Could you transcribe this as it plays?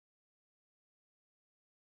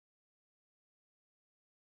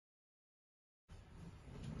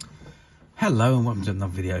Hello and welcome to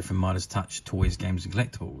another video from Midas Touch Toys, Games and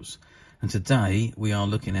Collectibles. And today we are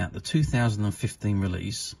looking at the 2015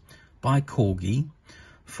 release by Corgi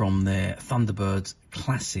from their Thunderbirds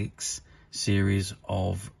Classics series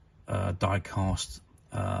of die-cast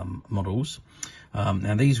models.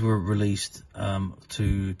 Now these were released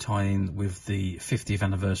to tie in with the 50th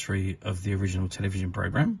anniversary of the original television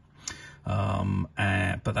program,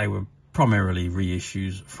 but they were primarily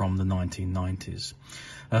reissues from the 1990s.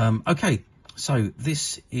 Okay, so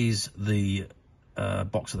this is the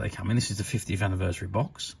box that they come in. This is the 50th anniversary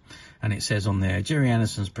box, and it says on there, Gerry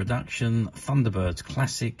Anderson's production, Thunderbirds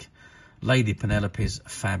Classic, Lady Penelopes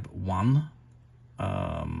Fab 1,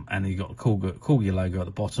 and you've got the Corgi logo at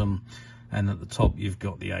the bottom, and at the top you've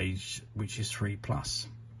got the age, which is 3+.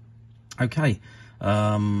 Okay,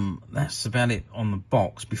 that's about it on the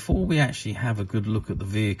box. Before we actually have a good look at the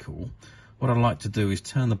vehicle, what I'd like to do is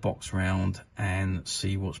turn the box around and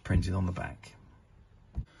see what's printed on the back.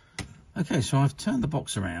 Okay, so I've turned the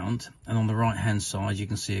box around, and on the right hand side you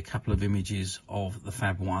can see a couple of images of the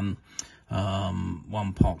Fab 1,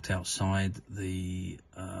 one parked outside the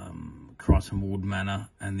Creighton-Ward manor,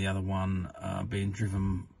 and the other one being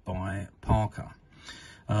driven by Parker.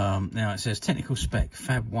 Now it says technical spec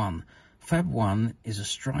Fab 1. Fab 1 is a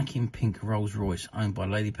striking pink Rolls Royce owned by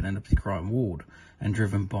Lady Penelope Creighton-Ward and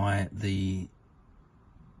driven by the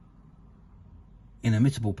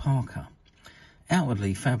inimitable Parker.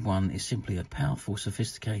 Outwardly, Fab 1 is simply a powerful,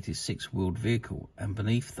 sophisticated six-wheeled vehicle, and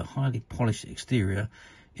beneath the highly polished exterior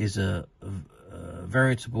is a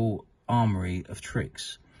veritable armory of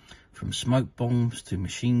tricks. From smoke bombs to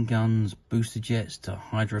machine guns, booster jets to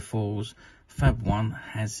hydrofoils, Fab 1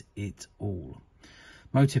 has it all.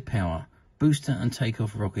 Motive power, booster and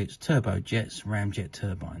takeoff rockets, turbojets, ramjet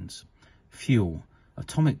turbines. Fuel,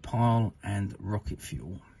 atomic pile and rocket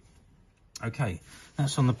fuel. Okay,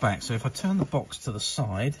 that's on the back. So if I turn the box to the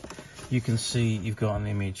side, you can see you've got an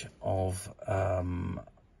image of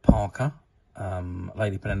Parker,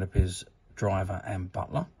 Lady Penelope's driver and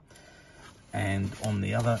butler. And on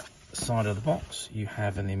the other side of the box, you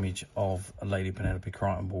have an image of Lady Penelope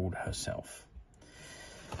Creighton-Ward herself.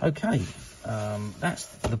 Okay, that's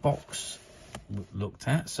the box looked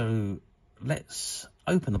at. So let's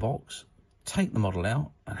open the box, take the model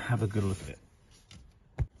out and have a good look at it.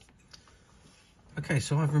 Okay,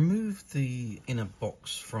 so I've removed the inner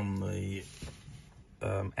box from the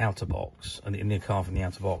outer box, and the inner car from the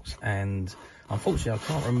outer box, and unfortunately I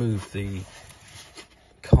can't remove the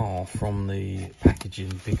car from the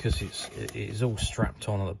packaging because it is all strapped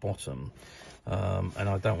on at the bottom, and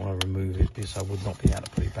I don't want to remove it because I would not be able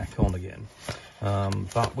to put it back on again.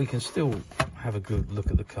 But we can still have a good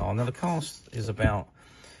look at the car. Now the car is about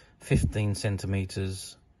 15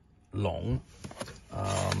 centimeters long.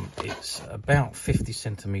 It's about 50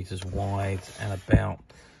 centimeters wide and about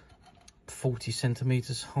 40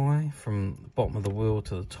 centimeters high from the bottom of the wheel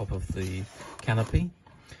to the top of the canopy.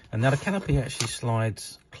 And now the canopy actually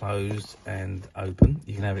slides closed and open.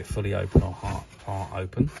 You can have it fully open or part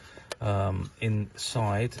open.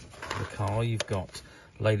 Inside the car you've got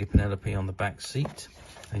Lady Penelope on the back seat,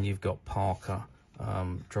 and you've got Parker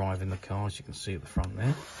driving the car, as you can see at the front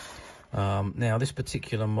there. Now this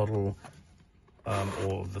particular model,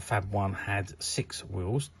 or the Fab 1, had 6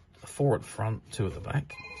 wheels, 4 at the front, 2 at the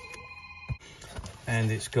back,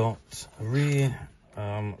 and it's got a rear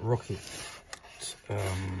rocket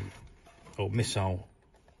or missile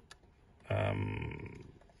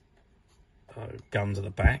guns at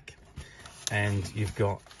the back, and you've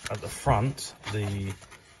got at the front, the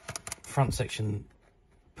front section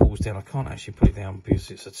pulls down. I can't actually put it down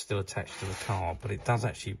because it's still attached to the car, but it does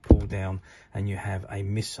actually pull down, and you have a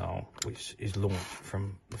missile which is launched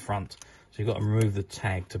from the front. So you've got to remove the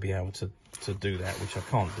tag to be able to do that, which I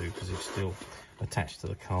can't do because it's still attached to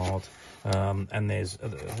the card. And there's, I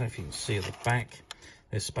don't know if you can see at the back,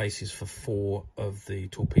 there's spaces for 4 of the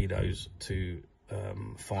torpedoes to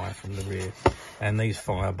fire from the rear, and these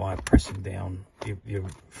fire by pressing down. You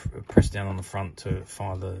press down on the front to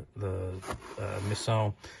fire the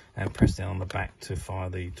missile, and press down on the back to fire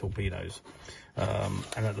the torpedoes.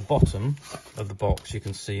 And at the bottom of the box you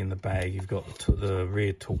can see in the bag you've got the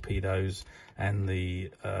rear torpedoes and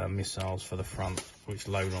the missiles for the front, which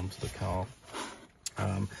load onto the car.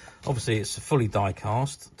 Obviously it's a fully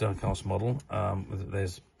die-cast model.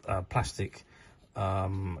 There's plastic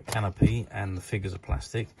canopy and the figures are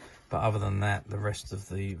plastic, but other than that the rest of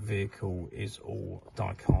the vehicle is all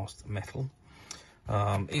die-cast metal.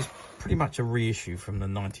 It's pretty much a reissue from the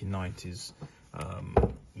 1990s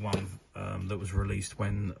one that was released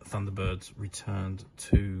when Thunderbirds returned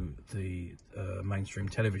to the mainstream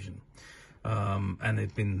television. And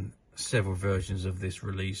they've been several versions of this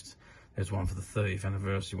released. There's one for the 30th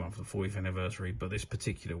anniversary, one for the 40th anniversary, but this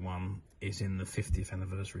particular one is in the 50th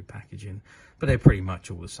anniversary packaging, but they're pretty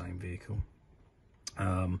much all the same vehicle.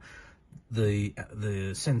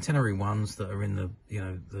 The centenary ones that are in the, you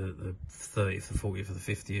know, the 30th, the 40th, or the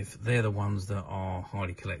 50th, they're the ones that are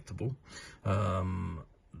highly collectible,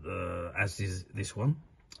 as is this one.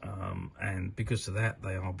 And because of that,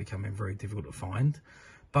 they are becoming very difficult to find.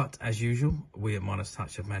 But as usual, we at Midas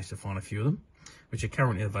Touch have managed to find a few of them, which are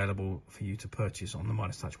currently available for you to purchase on the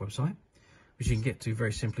Midas Touch website, which you can get to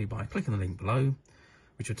very simply by clicking the link below,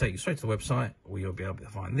 which will take you straight to the website where you'll be able to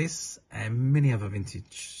find this and many other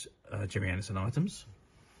vintage Gerry Anderson items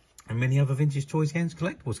and many other vintage toys, games,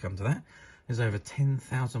 collectibles. Come to that. There's over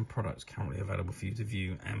 10,000 products currently available for you to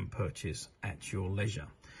view and purchase at your leisure.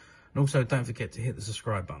 And also don't forget to hit the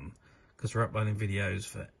subscribe button, because we're uploading videos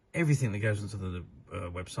for everything that goes into the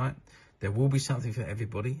website. There will be something for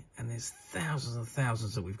everybody, and there's thousands and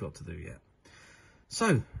thousands that we've got to do yet.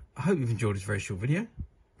 So I hope you've enjoyed this very short video.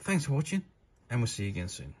 Thanks for watching, and we'll see you again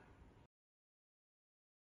soon.